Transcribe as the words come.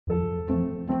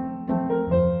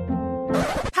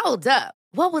Hold up.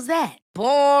 What was that?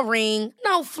 Boring.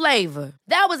 No flavor.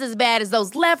 That was as bad as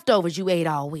those leftovers you ate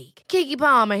all week. Keke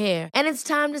Palmer here. And it's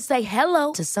time to say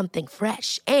hello to something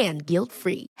fresh and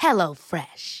guilt-free. Hello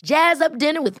Fresh. Jazz up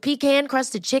dinner with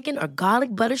pecan-crusted chicken or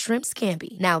garlic butter shrimp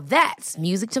scampi. Now that's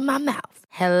music to my mouth.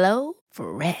 Hello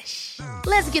Fresh.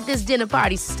 Let's get this dinner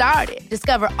party started.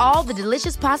 Discover all the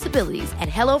delicious possibilities at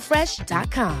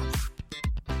hellofresh.com.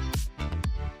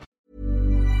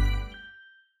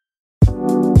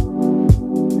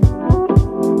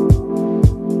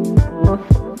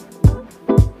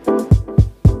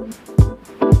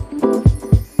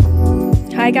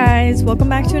 Hi guys, welcome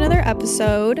back to another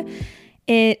episode.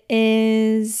 It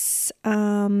is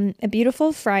a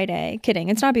beautiful Friday. Kidding,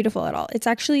 it's not beautiful at all. It's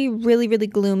actually really, really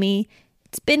gloomy.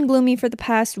 It's been gloomy for the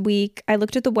past week. I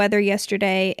looked at the weather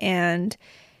yesterday and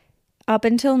up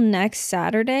until next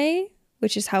Saturday,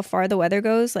 which is how far the weather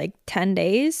goes, like 10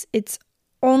 days, it's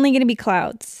only going to be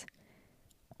clouds.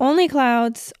 Only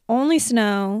clouds, only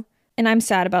snow, and I'm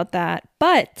sad about that.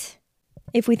 But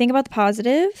if we think about the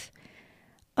positive,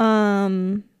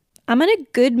 I'm in a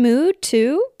good mood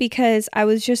too, because I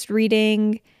was just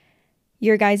reading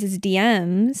your guys'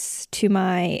 DMs to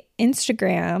my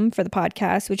Instagram for the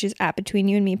podcast, which is at Between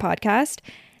You and Me podcast.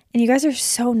 And you guys are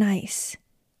so nice.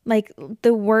 Like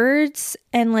the words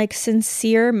and like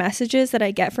sincere messages that I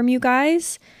get from you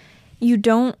guys, you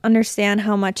don't understand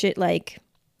how much it like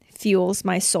fuels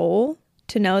my soul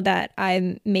to know that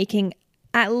I'm making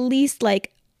at least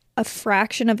like a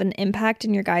fraction of an impact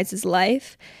in your guys'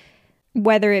 life,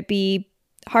 whether it be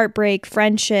heartbreak,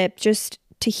 friendship, just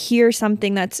to hear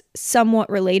something that's somewhat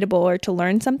relatable or to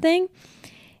learn something.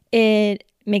 It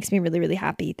makes me really, really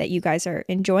happy that you guys are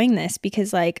enjoying this,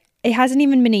 because like it hasn't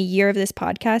even been a year of this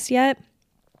podcast yet.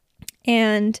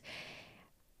 And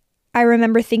I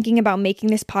remember thinking about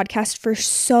making this podcast for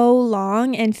so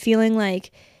long and feeling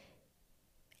like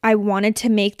I wanted to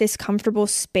make this comfortable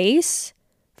space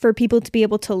for people to be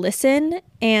able to listen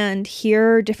and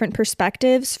hear different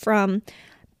perspectives from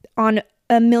on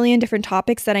a million different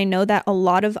topics that I know that a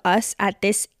lot of us at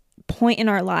this point in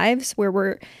our lives where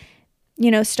we're,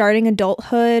 starting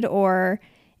adulthood or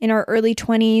in our early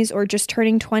 20s or just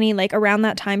turning 20, like around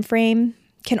that time frame,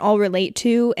 can all relate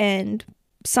to. And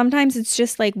sometimes it's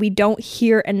just like we don't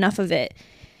hear enough of it,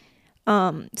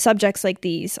 subjects like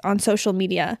these on social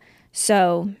media.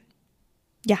 So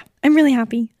yeah, I'm really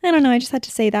happy. I don't know, I just had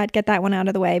to say that, get that one out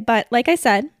of the way. But like I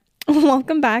said,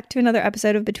 welcome back to another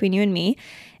episode of Between You and Me.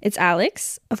 It's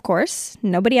Alex, of course.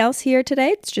 Nobody else here today.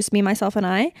 It's just me, myself, and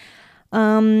I.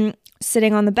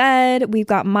 Sitting on the bed. We've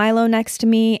got Milo next to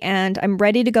me, and I'm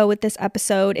ready to go with this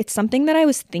episode. It's something that I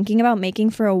was thinking about making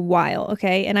for a while,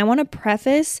 okay? And I want to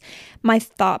preface my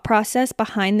thought process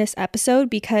behind this episode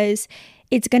because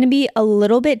it's going to be a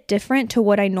little bit different to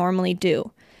what I normally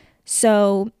do.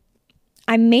 So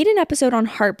I made an episode on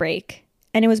heartbreak,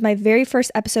 and it was my very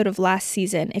first episode of last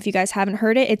season. If you guys haven't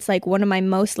heard it, it's like one of my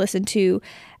most listened to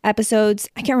episodes.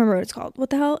 I can't remember what it's called.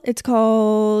 What the hell? It's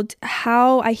called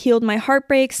How I Healed My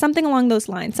Heartbreak, something along those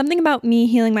lines, something about me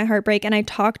healing my heartbreak. And I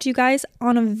talked to you guys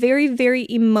on a very, very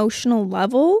emotional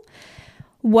level,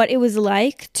 what it was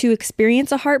like to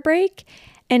experience a heartbreak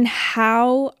and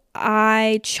how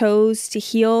I chose to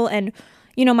heal and,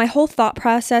 my whole thought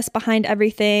process behind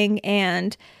everything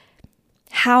and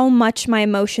how much my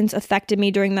emotions affected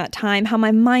me during that time, how my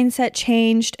mindset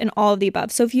changed, and all of the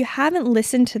above. So if you haven't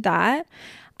listened to that,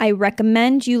 I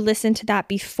recommend you listen to that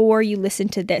before you listen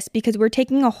to this, because we're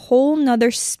taking a whole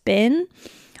nother spin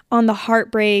on the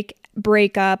heartbreak,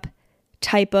 breakup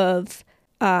type of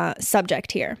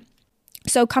subject here.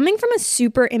 So coming from a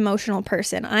super emotional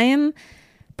person, I am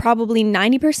probably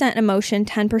 90% emotion,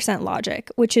 10%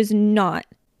 logic, which is not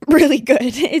really good.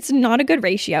 It's not a good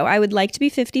ratio. I would like to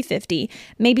be 50-50,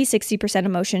 maybe 60%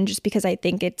 emotion, just because I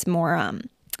think it's more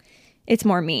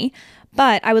me.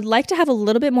 But I would like to have a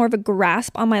little bit more of a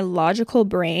grasp on my logical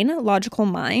brain, logical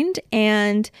mind,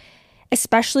 and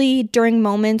especially during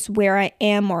moments where I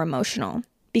am more emotional,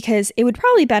 because it would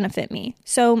probably benefit me.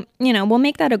 So, we'll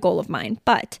make that a goal of mine.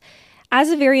 But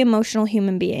as a very emotional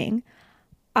human being,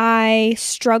 I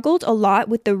struggled a lot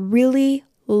with the really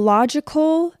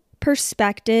logical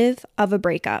perspective of a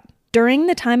breakup. During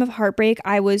the time of heartbreak,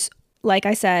 I was, like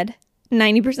I said,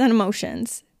 90%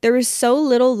 emotions. There was so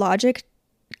little logic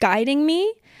guiding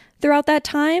me throughout that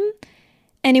time,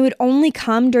 and it would only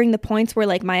come during the points where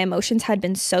like my emotions had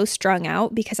been so strung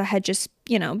out because I had just,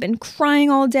 been crying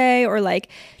all day, or like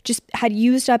just had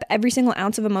used up every single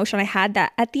ounce of emotion I had,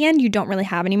 that at the end you don't really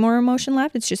have any more emotion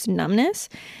left. It's just numbness.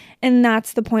 And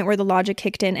that's the point where the logic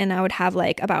kicked in, and I would have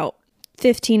like about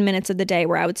 15 minutes of the day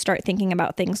where I would start thinking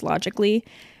about things logically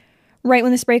right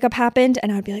when this breakup happened,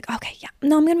 and I'd be like, okay, yeah,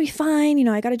 no, I'm going to be fine. You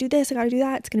know, I got to do this, I got to do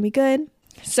that. It's going to be good.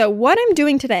 So what I'm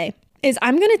doing today is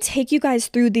I'm going to take you guys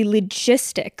through the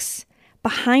logistics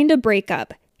behind a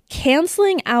breakup,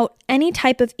 canceling out any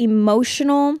type of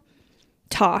emotional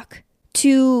talk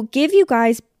to give you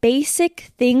guys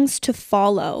basic things to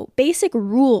follow, basic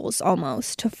rules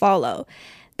almost to follow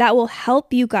that will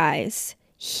help you guys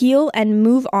heal and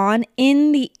move on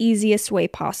in the easiest way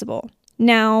possible.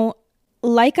 Now,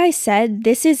 like I said,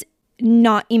 this is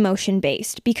not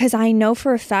emotion-based because I know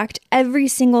for a fact every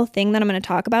single thing that I'm going to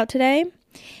talk about today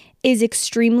is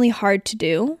extremely hard to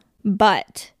do,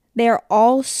 but they are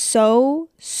all so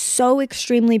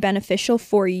extremely beneficial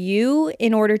for you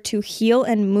in order to heal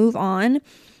and move on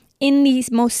in the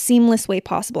most seamless way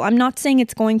possible. I'm not saying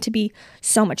it's going to be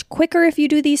so much quicker if you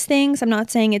do these things. I'm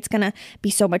not saying it's going to be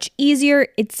so much easier.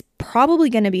 It's probably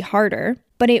going to be harder,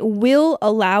 but it will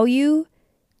allow you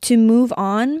to move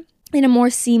on in a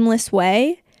more seamless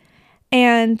way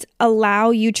and allow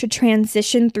you to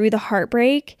transition through the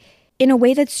heartbreak in a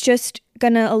way that's just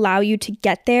going to allow you to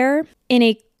get there in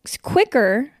a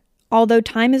quicker, although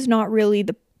time is not really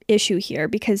the issue here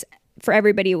because for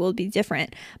everybody it will be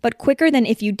different, but quicker than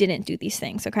if you didn't do these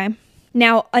things, okay?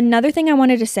 Now, another thing I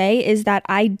wanted to say is that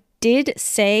I did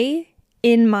say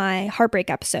in my heartbreak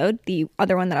episode, the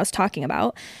other one that I was talking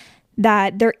about,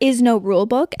 that there is no rule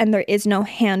book and there is no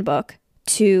handbook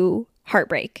to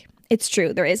heartbreak. It's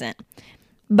true, there isn't.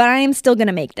 But I am still going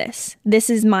to make this. This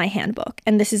is my handbook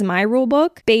and this is my rule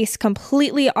book based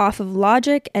completely off of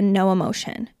logic and no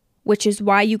emotion, which is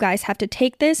why you guys have to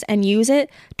take this and use it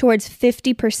towards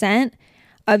 50%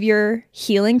 of your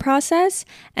healing process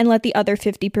and let the other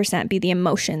 50% be the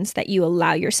emotions that you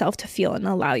allow yourself to feel and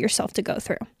allow yourself to go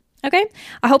through. Okay?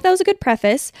 I hope that was a good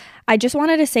preface. I just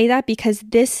wanted to say that because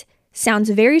this sounds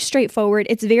very straightforward.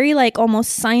 It's very like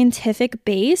almost scientific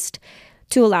based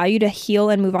to allow you to heal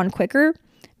and move on quicker,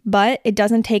 but it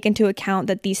doesn't take into account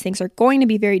that these things are going to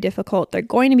be very difficult. They're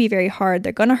going to be very hard.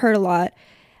 They're going to hurt a lot.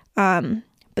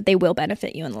 But they will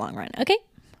benefit you in the long run. Okay,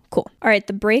 cool. All right,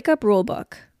 the breakup rule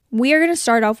book. We are going to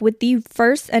start off with the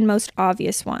first and most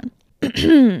obvious one.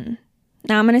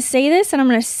 Now, I'm going to say this, and I'm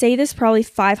going to say this probably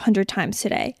 500 times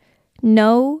today.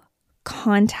 No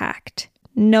contact.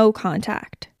 No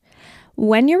contact.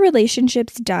 When your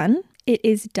relationship's done, it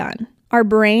is done. Our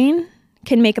brain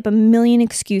can make up a million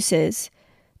excuses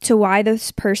to why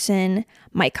this person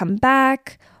might come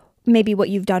back, maybe what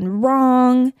you've done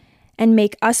wrong, and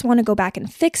make us want to go back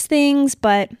and fix things.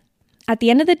 But at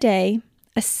the end of the day,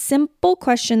 a simple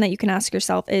question that you can ask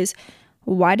yourself is,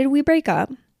 why did we break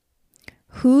up?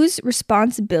 Whose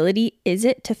responsibility is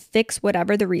it to fix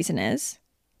whatever the reason is?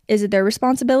 Is it their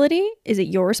responsibility? Is it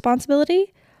your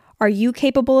responsibility? Are you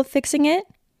capable of fixing it?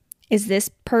 Is this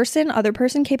other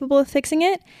person capable of fixing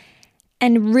it?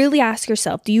 And really ask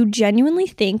yourself, do you genuinely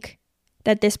think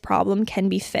that this problem can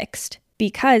be fixed?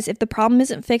 Because if the problem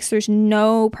isn't fixed, there's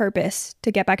no purpose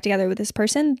to get back together with this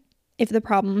person if the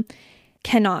problem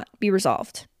cannot be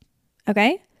resolved.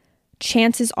 Okay?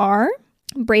 Chances are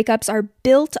breakups are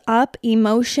built up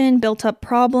emotion, built up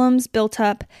problems, built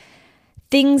up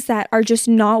things that are just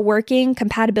not working,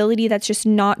 compatibility that's just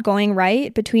not going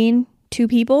right between two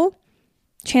people.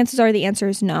 Chances are the answer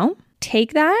is no.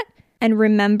 Take that and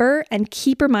remember and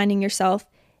keep reminding yourself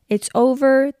it's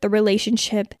over, the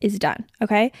relationship is done.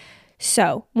 Okay?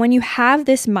 So when you have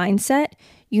this mindset,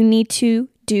 you need to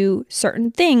do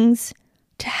certain things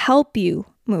to help you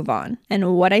move on.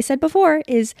 And what I said before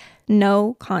is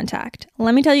no contact.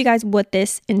 Let me tell you guys what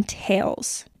this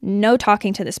entails. No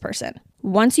talking to this person.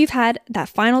 Once you've had that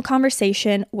final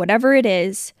conversation, whatever it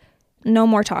is, no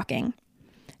more talking.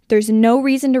 There's no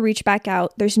reason to reach back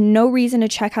out. There's no reason to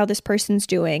check how this person's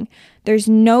doing. There's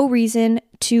no reason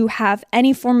to have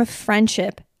any form of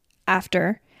friendship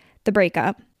after the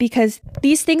breakup, because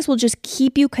these things will just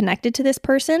keep you connected to this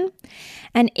person.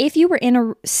 And if you were in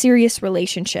a serious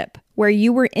relationship where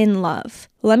you were in love,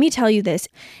 let me tell you this,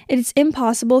 it's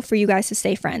impossible for you guys to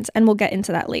stay friends, and we'll get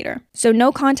into that later. So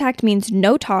no contact means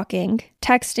no talking,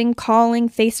 texting, calling,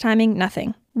 FaceTiming,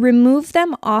 nothing. Remove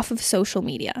them off of social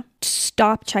media.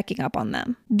 Stop checking up on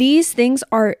them. These things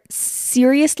are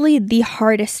seriously the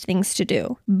hardest things to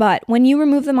do. But when you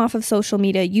remove them off of social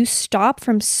media, you stop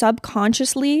from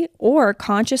subconsciously or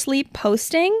consciously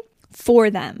posting for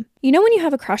them. You know when you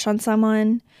have a crush on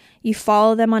someone, you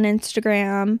follow them on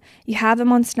Instagram, you have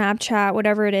them on Snapchat,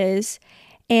 whatever it is,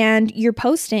 and you're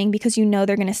posting because you know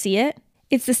they're going to see it?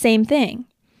 It's the same thing.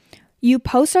 You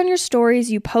post on your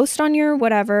stories, you post on your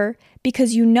whatever,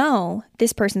 because you know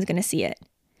this person's going to see it.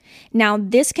 Now,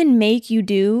 this can make you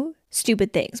do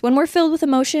stupid things. When we're filled with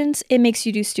emotions, it makes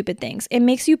you do stupid things. It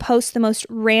makes you post the most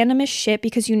randomest shit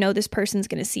because you know this person's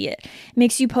going to see it. It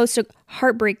makes you post a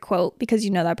heartbreak quote because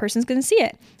you know that person's going to see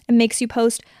it. It makes you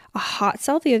post a hot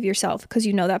selfie of yourself because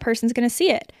you know that person's going to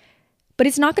see it. But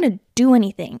it's not going to do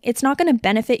anything. It's not going to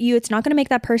benefit you. It's not going to make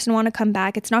that person want to come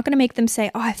back. It's not going to make them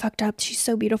say, oh, I fucked up. She's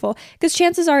so beautiful. Because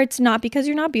chances are it's not because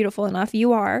you're not beautiful enough.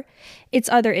 You are. It's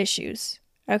other issues.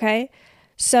 Okay?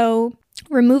 So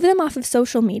remove them off of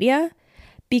social media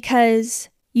because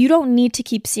you don't need to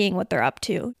keep seeing what they're up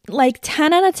to. Like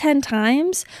 10 out of 10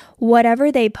 times,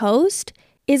 whatever they post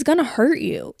is going to hurt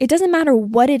you. It doesn't matter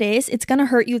what it is. It's going to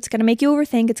hurt you. It's going to make you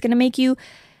overthink. It's going to make you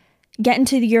get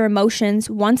into your emotions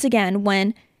once again.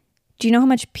 When do you know how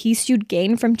much peace you'd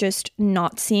gain from just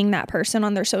not seeing that person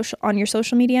on your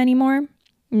social media anymore?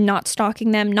 Not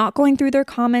stalking them, not going through their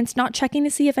comments, not checking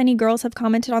to see if any girls have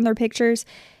commented on their pictures.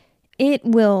 It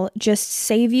will just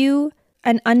save you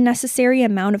an unnecessary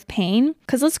amount of pain.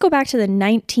 Because let's go back to the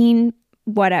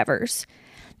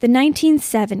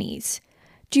 1970s.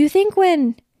 Do you think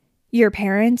when your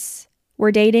parents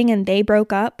were dating and they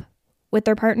broke up with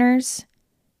their partners,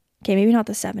 okay, maybe not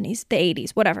the 70s, the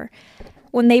 80s, whatever,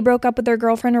 when they broke up with their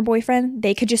girlfriend or boyfriend,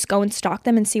 they could just go and stalk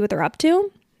them and see what they're up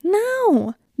to?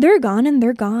 No, they're gone and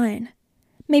they're gone.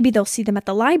 Maybe they'll see them at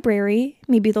the library.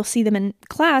 Maybe they'll see them in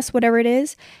class, whatever it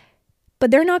is.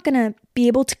 But they're not going to be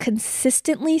able to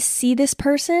consistently see this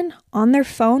person on their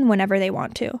phone whenever they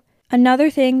want to. Another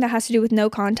thing that has to do with no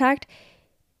contact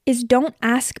is don't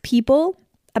ask people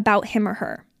about him or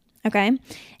her, okay?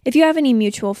 If you have any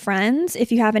mutual friends,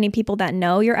 if you have any people that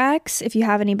know your ex, if you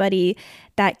have anybody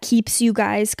that keeps you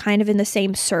guys kind of in the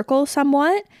same circle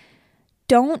somewhat,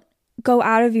 don't go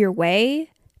out of your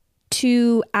way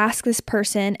to ask this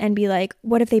person and be like,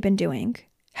 what have they been doing?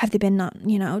 Have they been not,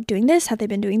 doing this? Have they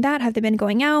been doing that? Have they been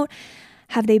going out?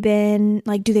 Have they been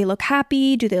like, do they look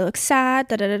happy? Do they look sad?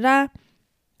 Da da da da.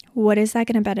 What is that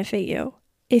going to benefit you?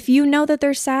 If you know that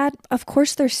they're sad, of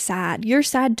course they're sad. You're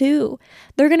sad too.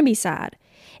 They're going to be sad.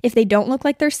 If they don't look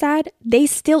like they're sad, they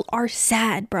still are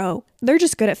sad, bro. They're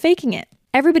just good at faking it.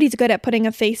 Everybody's good at putting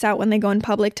a face out when they go in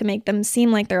public to make them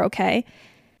seem like they're okay.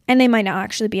 And they might not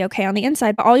actually be okay on the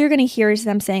inside. But all you're going to hear is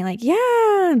them saying like,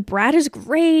 yeah, Brad is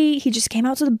great. He just came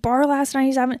out to the bar last night.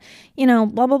 He's having,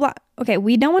 blah, blah, blah. Okay,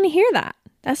 we don't want to hear that.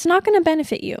 That's not going to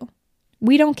benefit you.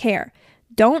 We don't care.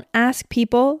 Don't ask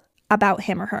people about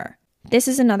him or her. This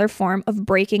is another form of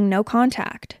breaking no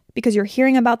contact because you're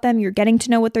hearing about them. You're getting to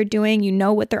know what they're doing. You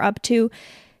know what they're up to.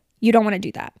 You don't want to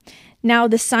do that. Now,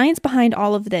 the science behind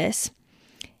all of this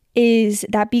is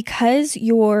that because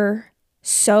you're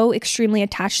so extremely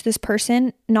attached to this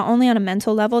person, not only on a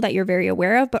mental level that you're very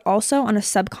aware of, but also on a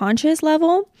subconscious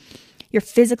level, you're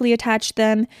physically attached to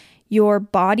them. Your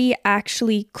body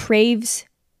actually craves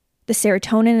the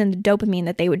serotonin and the dopamine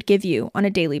that they would give you on a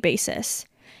daily basis.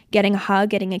 Getting a hug,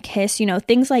 getting a kiss,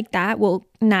 things like that will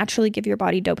naturally give your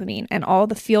body dopamine and all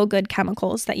the feel-good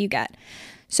chemicals that you get.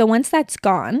 So once that's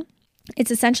gone,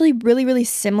 it's essentially really, really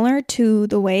similar to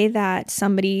the way that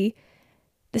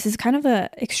this is kind of an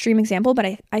extreme example, but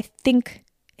I think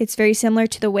it's very similar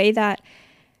to the way that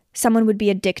someone would be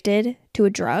addicted to a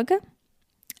drug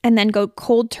and then go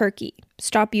cold turkey,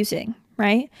 stop using,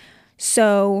 right?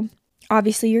 So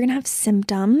obviously you're going to have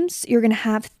symptoms. You're going to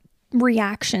have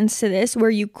reactions to this where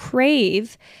you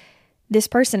crave this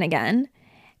person again.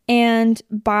 And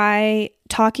by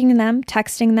talking to them,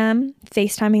 texting them,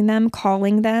 FaceTiming them,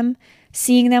 calling them,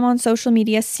 seeing them on social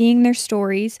media, seeing their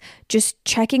stories, just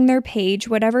checking their page,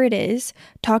 whatever it is,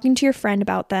 talking to your friend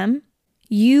about them,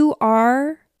 you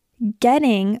are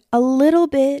getting a little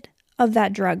bit of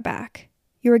that drug back.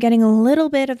 You are getting a little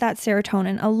bit of that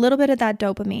serotonin, a little bit of that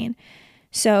dopamine.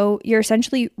 So you're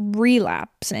essentially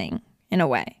relapsing in a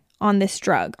way on this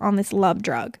drug, on this love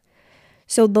drug.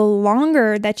 So the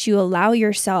longer that you allow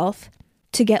yourself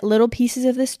to get little pieces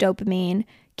of this dopamine,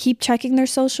 keep checking their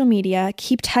social media,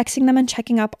 keep texting them and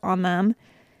checking up on them,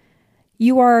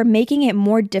 you are making it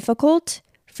more difficult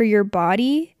for your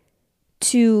body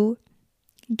to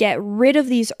get rid of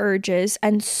these urges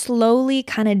and slowly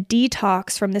kind of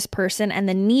detox from this person and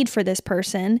the need for this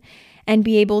person and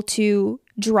be able to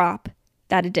drop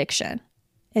that addiction,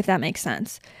 if that makes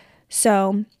sense.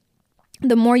 So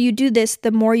the more you do this,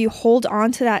 the more you hold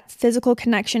on to that physical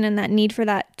connection and that need for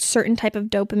that certain type of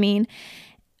dopamine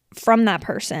from that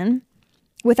person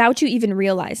without you even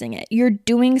realizing it. You're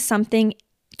doing something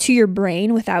to your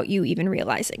brain without you even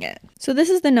realizing it. So this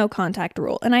is the no contact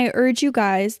rule. And I urge you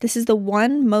guys, this is the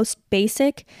one most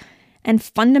basic and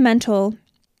fundamental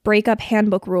breakup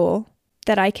handbook rule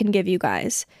that I can give you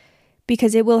guys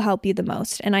because it will help you the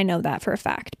most. And I know that for a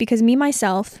fact because me,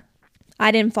 myself,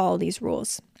 I didn't follow these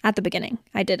rules at the beginning.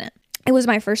 I didn't. It was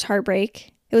my first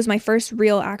heartbreak. It was my first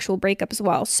real actual breakup as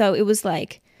well. So it was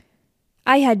like,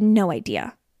 I had no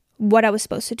idea what I was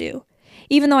supposed to do.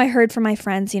 Even though I heard from my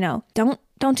friends, don't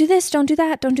do this, don't do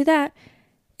that, don't do that.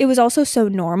 It was also so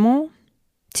normal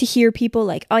to hear people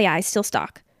like, oh yeah, I still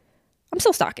stalk. I'm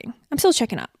still stalking. I'm still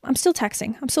checking up. I'm still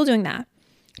texting. I'm still doing that.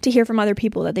 To hear from other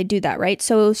people that they do that, right?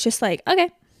 So it was just like, okay,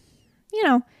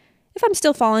 if I'm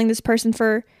still following this person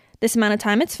for this amount of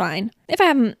time, it's fine. If I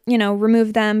haven't,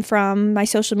 removed them from my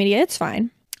social media, it's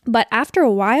fine. But after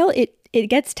a while, it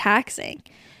gets taxing.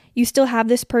 You still have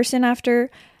this person after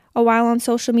a while on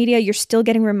social media, you're still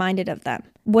getting reminded of them.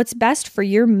 What's best for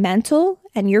your mental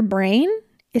and your brain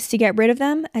is to get rid of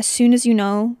them as soon as you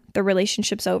know the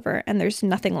relationship's over and there's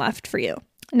nothing left for you.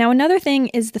 Now, another thing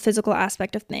is the physical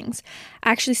aspect of things.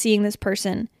 Actually seeing this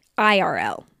person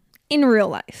IRL, in real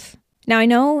life. Now, I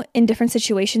know in different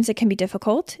situations it can be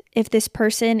difficult. If this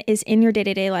person is in your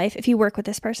day-to-day life, if you work with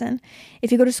this person,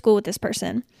 if you go to school with this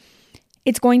person,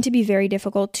 it's going to be very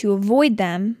difficult to avoid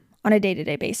them on a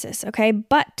day-to-day basis, okay?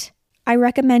 But I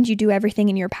recommend you do everything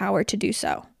in your power to do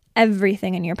so.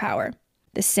 Everything in your power.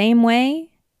 The same way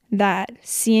that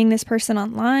seeing this person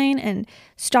online and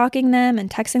stalking them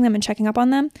and texting them and checking up on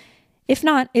them, if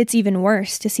not, it's even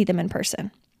worse to see them in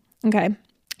person, okay?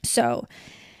 So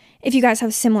if you guys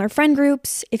have similar friend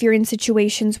groups, if you're in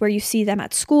situations where you see them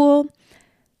at school,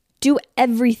 do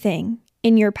everything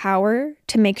in your power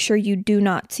to make sure you do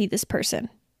not see this person.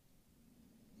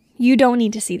 You don't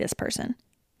need to see this person.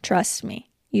 Trust me,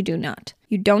 you do not.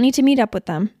 You don't need to meet up with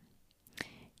them.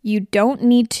 You don't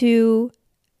need to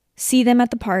see them at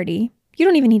the party. You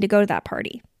don't even need to go to that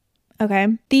party, okay?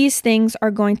 These things are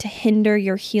going to hinder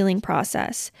your healing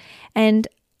process. And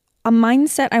a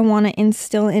mindset I want to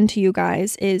instill into you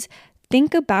guys is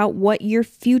think about what your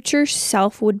future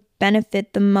self would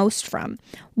benefit the most from.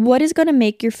 What is going to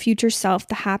make your future self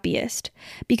the happiest?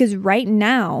 Because right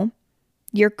now,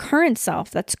 your current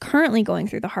self that's currently going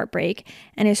through the heartbreak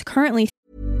and is currently...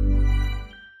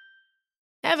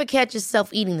 Ever catch yourself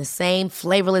eating the same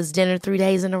flavorless dinner 3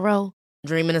 days in a row?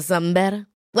 Dreaming of something better?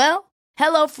 Well,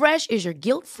 HelloFresh is your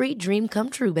guilt-free dream come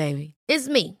true, baby. It's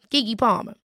me, Keke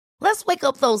Palmer. Let's wake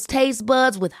up those taste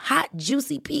buds with hot,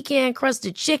 juicy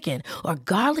pecan-crusted chicken or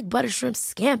garlic butter shrimp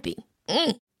scampi.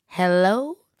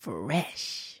 Hello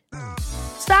Fresh.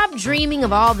 Stop dreaming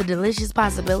of all the delicious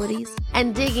possibilities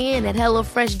and dig in at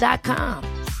HelloFresh.com.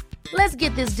 Let's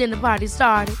get this dinner party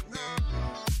started.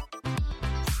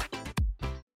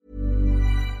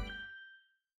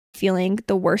 Feeling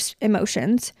the worst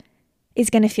emotions is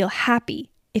going to feel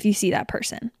happy if you see that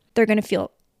person. They're going to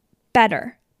feel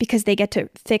better because they get to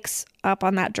fix up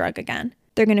on that drug again.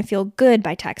 They're going to feel good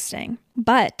by texting.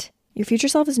 But your future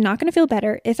self is not going to feel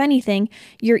better. If anything,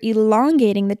 you're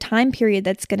elongating the time period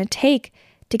that's going to take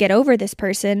to get over this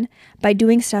person by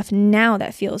doing stuff now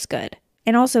that feels good.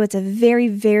 And also, it's a very,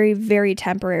 very, very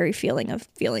temporary feeling of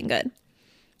feeling good.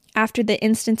 After the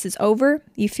instance is over,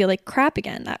 you feel like crap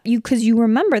again. Because you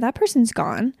remember that person's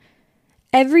gone.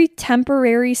 Every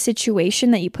temporary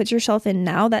situation that you put yourself in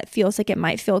now that feels like it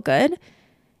might feel good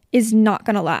is not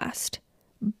going to last.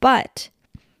 But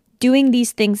doing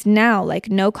these things now, like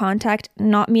no contact,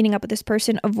 not meeting up with this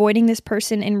person, avoiding this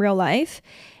person in real life,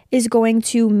 is going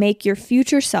to make your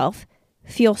future self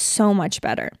feel so much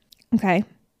better. Okay?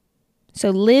 So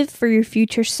live for your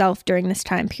future self during this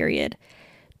time period.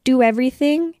 Do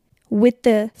everything with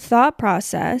the thought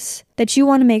process that you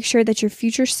want to make sure that your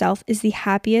future self is the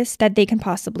happiest that they can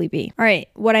possibly be. All right,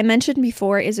 what I mentioned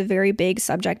before is a very big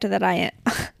subject that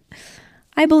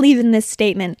I believe in this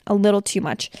statement a little too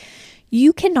much.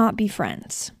 You cannot be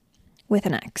friends with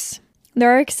an ex.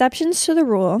 There are exceptions to the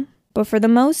rule, but for the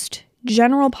most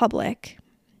general public,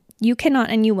 you cannot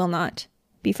and you will not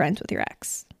be friends with your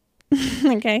ex.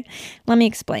 Okay, let me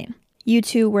explain. You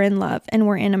two were in love and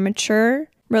were in a mature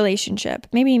relationship.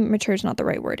 Maybe mature is not the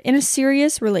right word. In a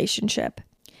serious relationship,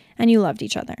 and you loved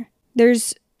each other.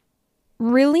 There's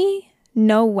really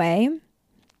no way,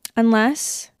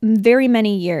 unless very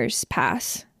many years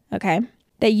pass, okay,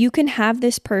 that you can have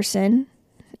this person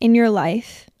in your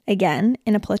life again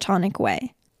in a platonic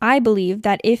way. I believe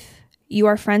that if you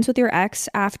are friends with your ex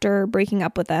after breaking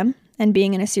up with them and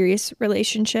being in a serious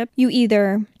relationship, you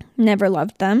either never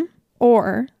loved them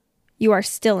or you are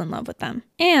still in love with them.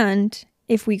 And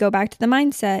if we go back to the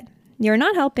mindset, you're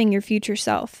not helping your future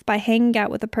self by hanging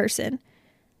out with a person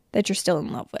that you're still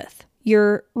in love with.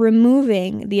 You're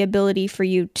removing the ability for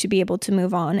you to be able to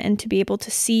move on and to be able to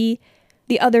see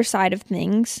the other side of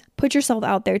things, put yourself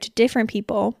out there to different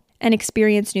people and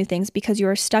experience new things because you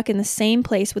are stuck in the same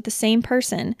place with the same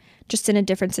person, just in a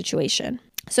different situation.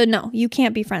 So no, you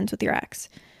can't be friends with your ex.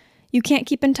 You can't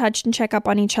keep in touch and check up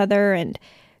on each other and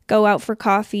go out for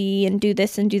coffee and do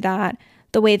this and do that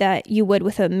the way that you would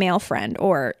with a male friend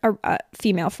or a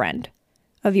female friend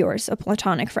of yours, a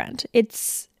platonic friend.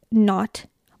 It's not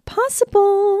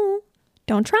possible.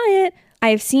 Don't try it. I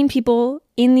have seen people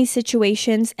in these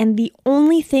situations, and the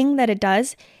only thing that it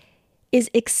does is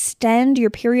extend your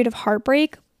period of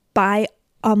heartbreak by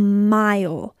a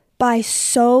mile, by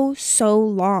so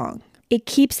long. It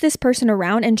keeps this person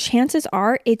around, and chances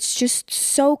are it's just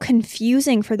so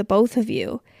confusing for the both of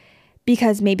you,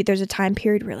 because maybe there's a time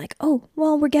period where you're like, oh,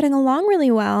 well, we're getting along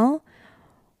really well.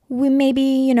 We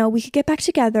maybe, we could get back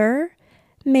together.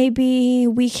 Maybe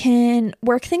we can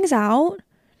work things out.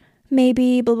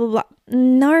 Maybe blah, blah, blah.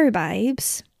 No,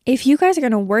 babes. If you guys are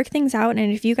going to work things out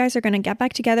and if you guys are going to get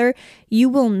back together, you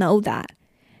will know that.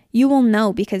 You will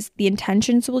know, because the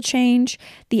intentions will change.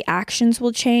 The actions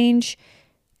will change.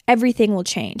 Everything will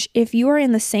change. If you are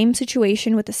in the same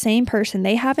situation with the same person,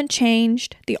 they haven't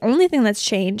changed. The only thing that's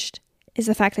changed is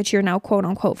the fact that you're now quote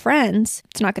unquote friends.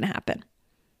 It's not going to happen.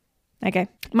 Okay.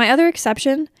 My other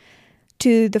exception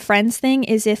to the friends thing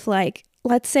is if, like,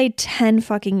 let's say 10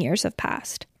 fucking years have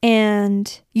passed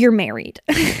and you're married.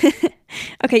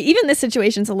 Okay, even this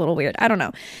situation's a little weird. I don't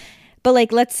know. But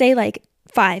like, let's say like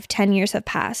 5-10 years have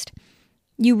passed.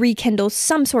 You rekindle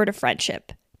some sort of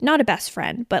friendship. Not a best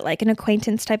friend, but like an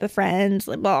acquaintance type of friends,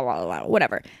 like blah, blah, blah,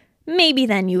 whatever. Maybe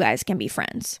then you guys can be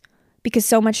friends, because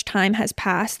so much time has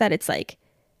passed that it's like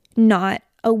not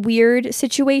a weird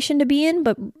situation to be in.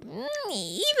 But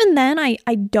even then,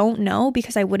 I don't know,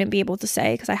 because I wouldn't be able to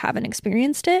say, because I haven't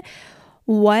experienced it,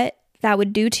 what that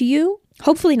would do to you.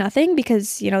 Hopefully nothing,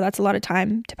 because, that's a lot of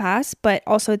time to pass. But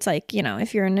also it's like,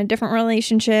 if you're in a different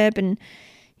relationship and,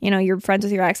 you're friends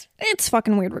with your ex, it's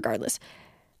fucking weird regardless.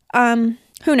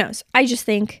 Who knows? I just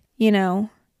think,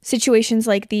 situations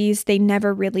like these, they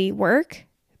never really work,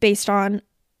 based on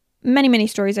many, many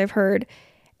stories I've heard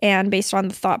and based on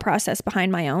the thought process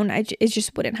behind my own. It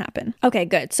just wouldn't happen. Okay,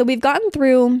 good. So we've gotten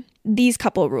through these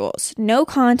couple rules. No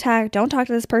contact. Don't talk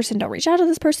to this person. Don't reach out to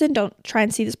this person. Don't try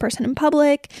and see this person in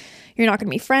public. You're not going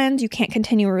to be friends. You can't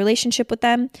continue a relationship with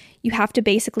them. You have to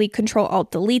basically Control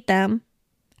Alt Delete them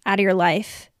out of your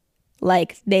life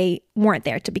like they weren't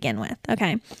there to begin with.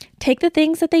 Okay. Take the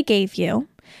things that they gave you,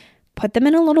 put them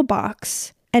in a little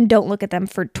box, and don't look at them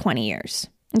for 20 years.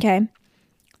 Okay.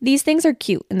 These things are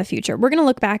cute in the future. We're going to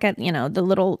look back at, the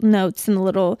little notes and the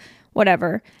little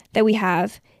whatever that we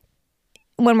have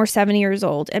when we're 70 years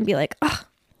old and be like, oh,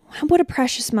 what a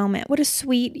precious moment. What a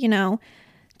sweet,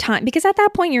 time. Because at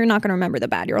that point, you're not going to remember the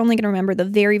bad. You're only going to remember the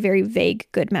very, very vague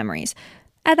good memories.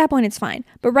 At that point, it's fine.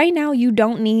 But right now, you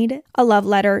don't need a love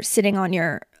letter sitting on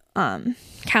your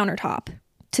countertop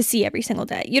to see every single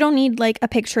day. You don't need like a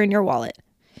picture in your wallet.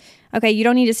 Okay, you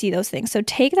don't need to see those things. So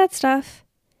take that stuff,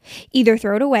 either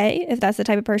throw it away if that's the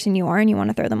type of person you are and you want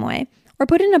to throw them away, or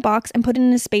put it in a box and put it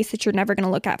in a space that you're never going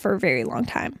to look at for a very long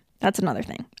time. That's another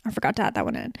thing. I forgot to add that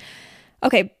one in.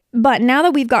 Okay, but now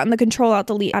that we've gotten the Control Alt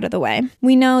Delete out of the way,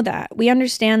 we know that, we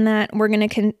understand that, we're going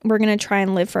to try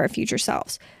and live for our future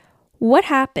selves. What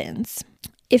happens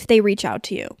if they reach out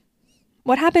to you?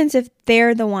 What happens if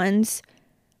they're the ones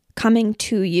coming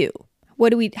to you?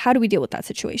 How do we deal with that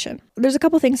situation? There's a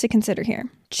couple things to consider here.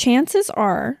 Chances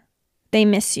are they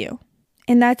miss you.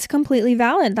 And that's completely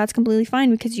valid. That's completely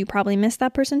fine, because you probably miss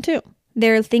that person too.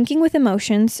 They're thinking with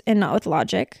emotions and not with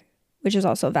logic, which is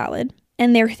also valid.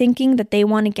 And they're thinking that they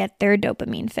want to get their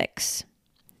dopamine fix.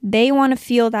 They want to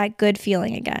feel that good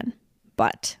feeling again.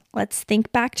 But let's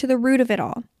think back to the root of it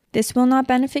all. This will not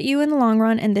benefit you in the long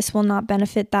run, and this will not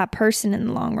benefit that person in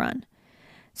the long run.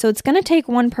 So it's going to take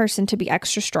one person to be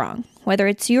extra strong, whether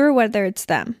it's you or whether it's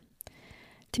them,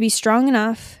 to be strong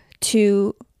enough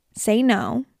to say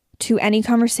no to any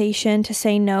conversation, to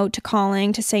say no to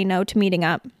calling, to say no to meeting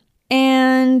up.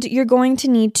 And you're going to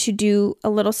need to do a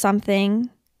little something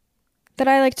that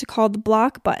I like to call the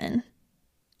block button.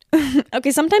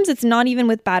 Okay, sometimes it's not even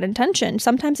with bad intention.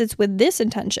 Sometimes it's with this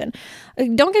intention.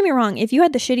 Don't get me wrong. If you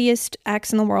had the shittiest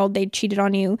ex in the world, they cheated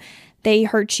on you, they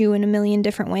hurt you in a million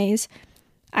different ways,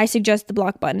 I suggest the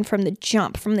block button from the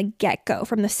jump, from the get-go,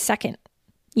 from the second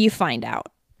you find out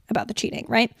about the cheating,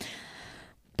 right?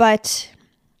 But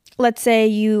let's say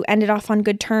you ended off on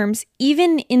good terms.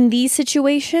 Even in these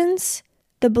situations,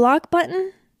 the block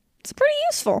button, it's pretty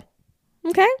useful,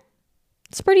 okay?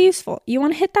 It's pretty useful. You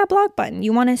want to hit that block button.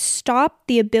 You want to stop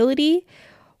the ability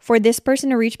for this person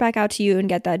to reach back out to you and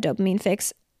get that dopamine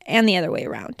fix, and the other way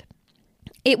around.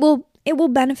 It will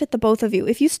benefit the both of you.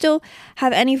 If you still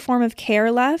have any form of care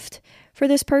left for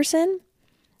this person,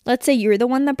 let's say you're the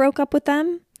one that broke up with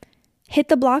them, hit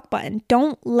the block button.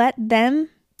 Don't let them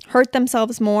hurt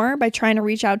themselves more by trying to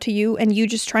reach out to you and you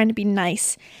just trying to be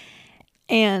nice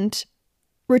and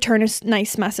return a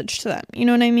nice message to them. You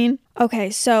know what I mean? Okay,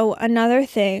 so another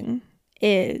thing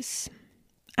is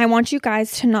I want you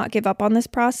guys to not give up on this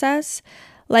process.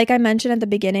 Like I mentioned at the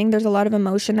beginning, there's a lot of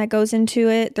emotion that goes into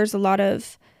it. There's a lot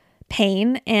of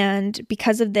pain. And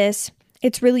because of this,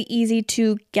 it's really easy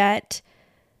to get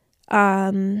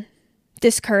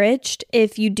discouraged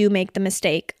if you do make the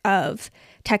mistake of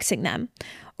texting them,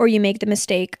 or you make the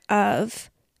mistake of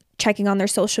checking on their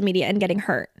social media and getting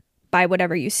hurt by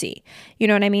whatever you see. You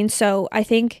know what I mean? So I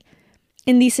think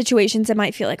in these situations, it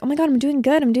might feel like, oh my God, I'm doing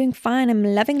good. I'm doing fine. I'm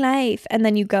loving life. And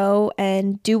then you go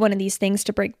and do one of these things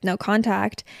to break no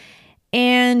contact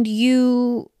and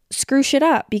you screw shit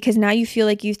up because now you feel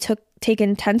like you've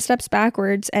taken 10 steps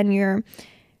backwards and you're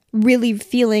really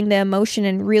feeling the emotion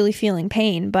and really feeling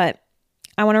pain. But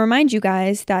I want to remind you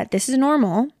guys that this is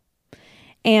normal.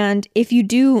 And if you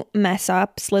do mess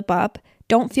up, slip up,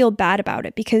 don't feel bad about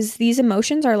it because these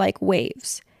emotions are like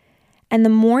waves. And the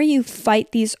more you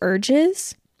fight these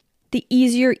urges, the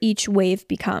easier each wave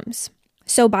becomes.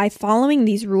 So by following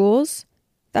these rules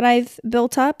that I've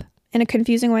built up in a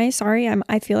confusing way, sorry,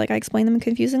 I feel like I explained them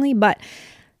confusingly, but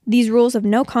these rules of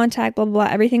no contact, blah, blah,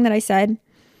 blah, everything that I said,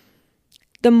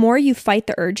 the more you fight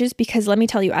the urges, because let me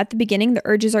tell you, at the beginning, the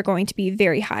urges are going to be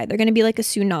very high. They're going to be like a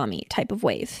tsunami type of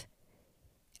wave.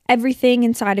 Everything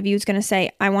inside of you is going to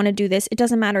say, I want to do this. It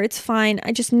doesn't matter. It's fine.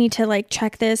 I just need to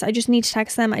check this. I just need to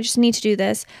text them. I just need to do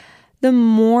this. The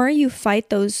more you fight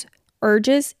those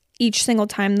urges each single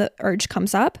time the urge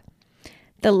comes up,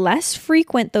 the less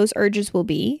frequent those urges will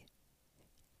be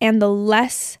and the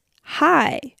less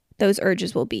high those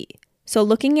urges will be. So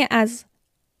looking at it as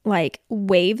like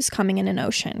waves coming in an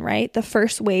ocean, right? The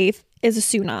first wave is a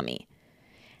tsunami.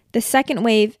 The second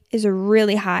wave is a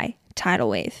really high tidal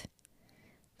wave.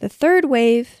 The third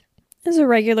wave is a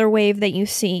regular wave that you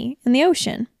see in the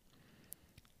ocean.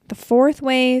 The fourth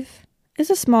wave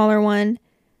is a smaller one.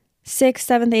 6th,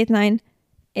 7th, 8th, 9th,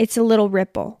 it's a little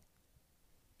ripple.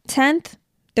 10th,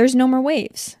 there's no more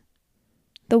waves.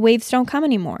 The waves don't come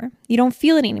anymore. You don't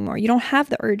feel it anymore. You don't have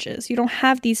the urges. You don't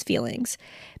have these feelings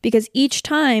because each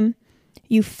time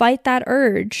you fight that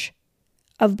urge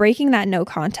of breaking that no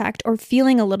contact or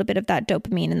feeling a little bit of that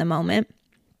dopamine in the moment,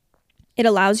 it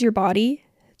allows your body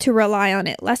to rely on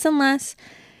it less and less.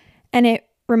 And it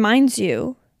reminds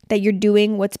you that you're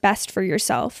doing what's best for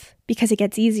yourself because it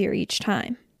gets easier each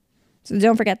time. So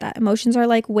don't forget that. Emotions are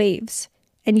like waves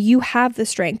and you have the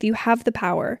strength, you have the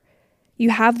power, you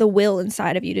have the will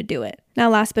inside of you to do it. Now,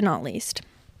 last but not least,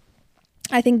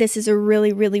 I think this is a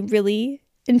really, really, really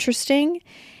interesting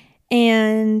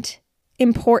and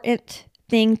important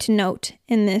thing to note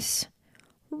in this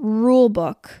rule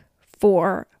book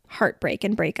for heartbreak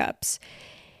and breakups.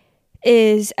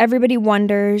 Is everybody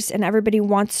wonders and everybody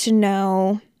wants to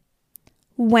know,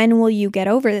 when will you get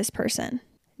over this person?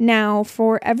 Now,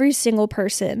 for every single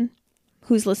person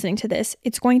who's listening to this,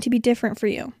 it's going to be different for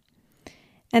you.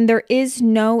 And there is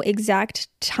no exact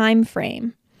time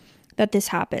frame that this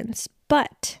happens.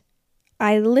 But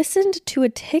I listened to a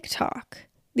TikTok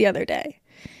the other day.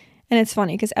 And it's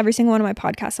funny because every single one of my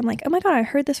podcasts, I'm like, oh my God, I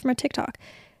heard this from a TikTok.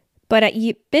 But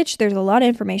bitch, there's a lot of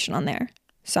information on there.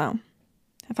 So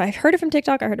if I heard it from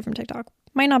TikTok, I heard it from TikTok.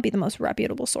 Might not be the most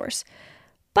reputable source.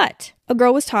 But a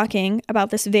girl was talking about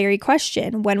this very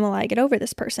question, when will I get over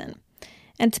this person?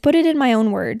 And to put it in my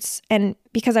own words, and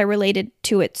because I related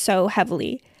to it so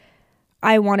heavily,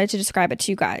 I wanted to describe it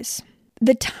to you guys.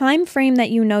 The time frame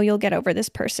that you know you'll get over this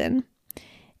person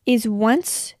is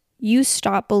once you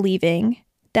stop believing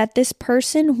that this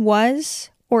person was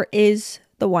or is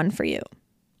the one for you.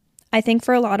 I think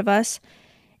for a lot of us,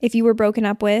 if you were broken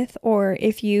up with or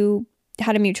if you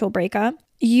had a mutual breakup,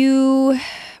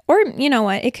 or you know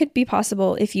what, it could be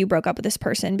possible if you broke up with this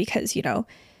person because, you know,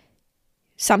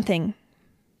 something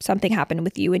happened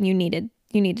with you and you needed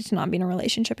to not be in a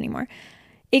relationship anymore.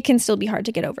 It can still be hard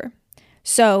to get over.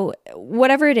 So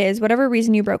whatever it is, whatever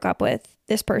reason you broke up with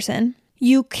this person,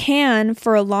 you can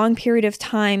for a long period of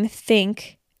time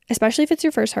think, especially if it's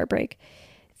your first heartbreak,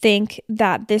 think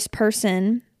that this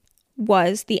person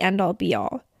was the end all be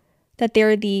all, that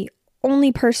they're the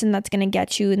only person that's going to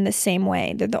get you in the same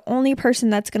way. They're the only person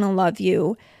that's going to love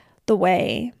you the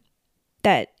way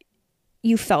that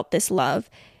you felt this love,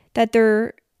 that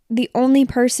they're the only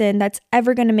person that's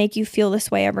ever going to make you feel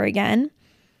this way ever again,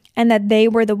 and that they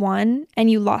were the one and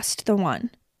you lost the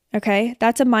one. Okay?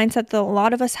 That's a mindset that a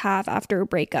lot of us have after a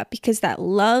breakup because that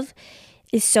love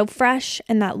is so fresh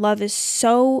and that love is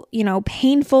so,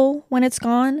 painful when it's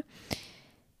gone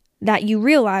that you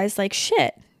realize like,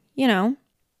 shit,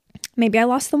 maybe I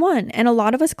lost the one. And a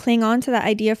lot of us cling on to that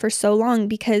idea for so long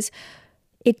because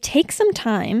it takes some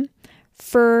time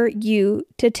for you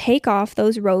to take off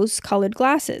those rose-colored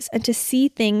glasses and to see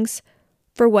things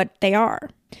for what they are.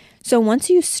 So once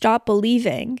you stop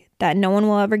believing that no one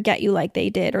will ever get you like they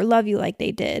did or love you like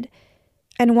they did,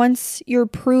 and once you're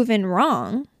proven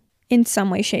wrong in some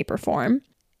way, shape, or form,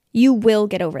 you will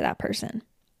get over that person.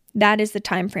 That is the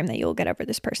time frame that you'll get over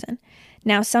this person.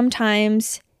 Now,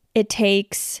 sometimes it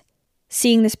takes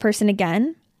seeing this person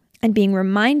again and being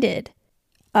reminded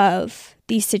of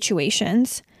these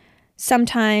situations.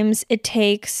 Sometimes it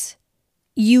takes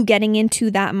you getting into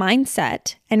that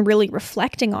mindset and really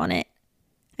reflecting on it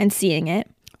and seeing it.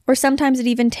 Or sometimes it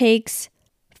even takes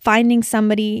finding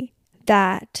somebody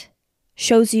that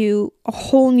shows you a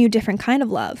whole new different kind of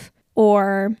love,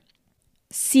 or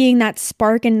seeing that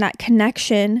spark and that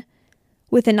connection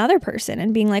with another person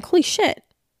and being like, holy shit,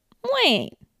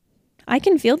 wait, I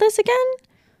can feel this again?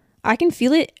 I can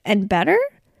feel it and better?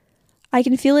 I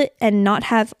can feel it and not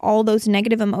have all those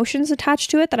negative emotions attached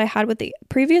to it that I had with the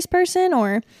previous person,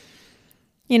 or,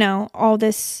 all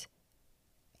this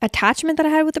attachment that I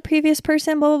had with the previous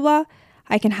person, blah, blah, blah.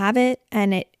 I can have it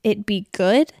and it be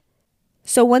good.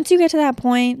 So once you get to that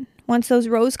point, once those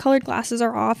rose-colored glasses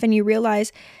are off and you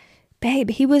realize,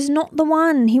 babe, he was not the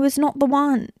one. He was not the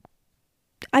one.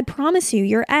 I promise you,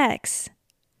 your ex,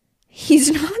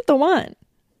 he's not the one.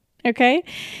 Okay?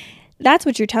 That's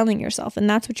what you're telling yourself, and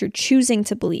that's what you're choosing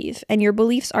to believe. And your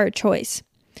beliefs are a choice.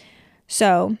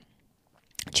 So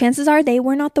chances are they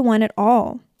were not the one at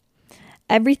all.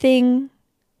 Everything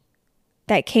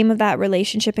that came of that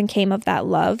relationship and came of that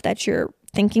love that you're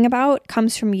thinking about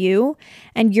comes from you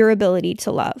and your ability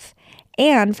to love,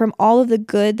 and from all of the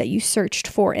good that you searched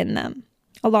for in them.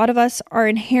 A lot of us are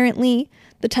inherently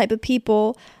the type of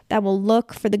people that will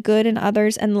look for the good in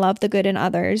others and love the good in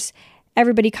others.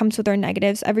 Everybody comes with their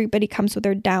negatives. Everybody comes with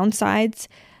their downsides.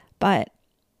 But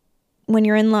when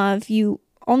you're in love, you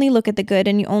only look at the good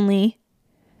and you only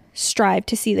strive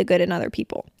to see the good in other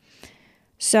people.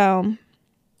 So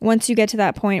once you get to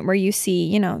that point where you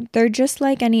see, they're just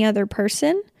like any other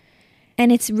person,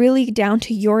 and it's really down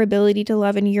to your ability to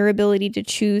love and your ability to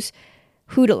choose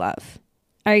who to love.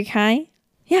 Okay?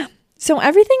 Yeah. So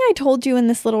everything I told you in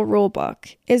this little rule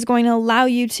book is going to allow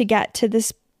you to get to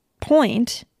this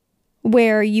point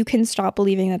where you can stop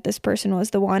believing that this person was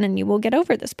the one, and you will get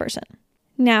over this person.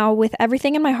 Now, with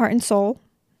everything in my heart and soul,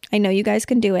 I know you guys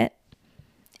can do it.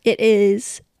 It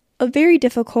is a very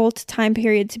difficult time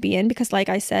period to be in because, like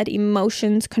I said,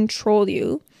 emotions control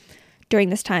you during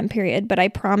this time period. But I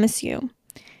promise you,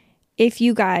 if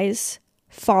you guys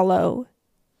follow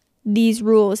these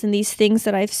rules and these things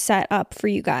that I've set up for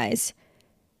you guys,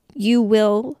 you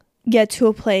will get to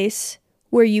a place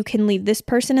where you can leave this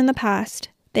person in the past.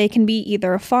 They can be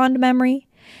either a fond memory,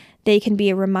 they can be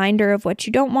a reminder of what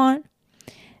you don't want,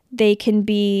 they can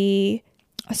be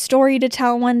a story to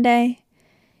tell one day,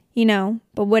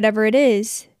 but whatever it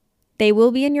is, they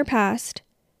will be in your past.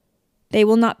 They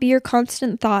will not be your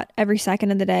constant thought every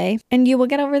second of the day, and you will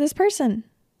get over this person.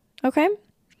 Okay?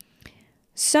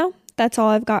 So that's all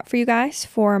I've got for you guys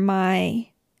for my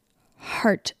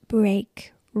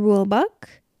heartbreak rule book.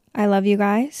 I love you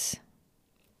guys.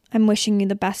 I'm wishing you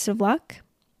the best of luck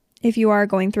if you are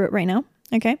going through it right now.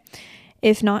 Okay?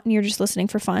 If not, and you're just listening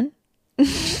for fun,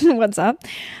 what's up?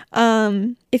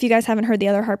 If you guys haven't heard the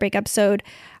other heartbreak episode,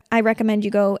 I recommend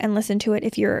you go and listen to it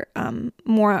if you're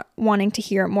more wanting to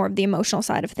hear more of the emotional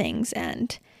side of things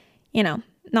and,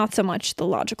 not so much the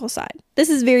logical side. This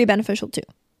is very beneficial too,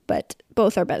 but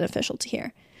both are beneficial to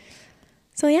hear.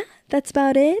 So yeah, that's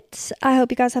about it. I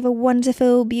hope you guys have a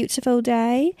wonderful, beautiful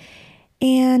day.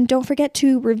 And don't forget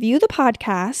to review the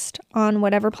podcast on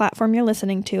whatever platform you're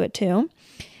listening to it to.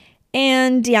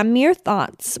 And yeah, mere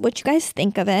thoughts, what you guys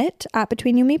think of it at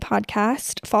Between You and Me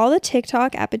Podcast. Follow the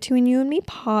TikTok at Between You and Me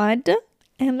Pod.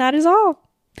 And that is all.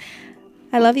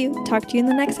 I love you. Talk to you in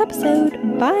the next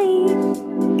episode. Bye.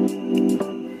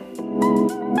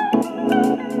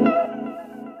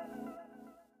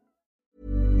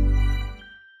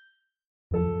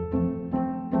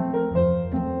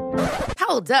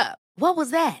 Hold up. What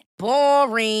was that?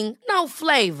 Boring. No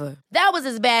flavor. That was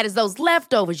as bad as those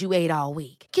leftovers you ate all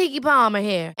week. Keke Palmer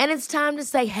here. And it's time to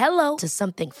say hello to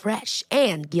something fresh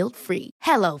and guilt-free.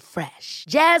 Hello Fresh.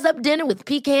 Jazz up dinner with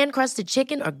pecan-crusted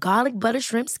chicken or garlic butter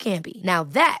shrimp scampi. Now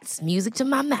that's music to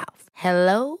my mouth.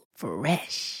 Hello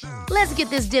Fresh. Let's get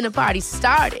this dinner party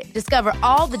started. Discover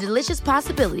all the delicious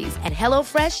possibilities at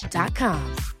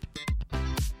HelloFresh.com.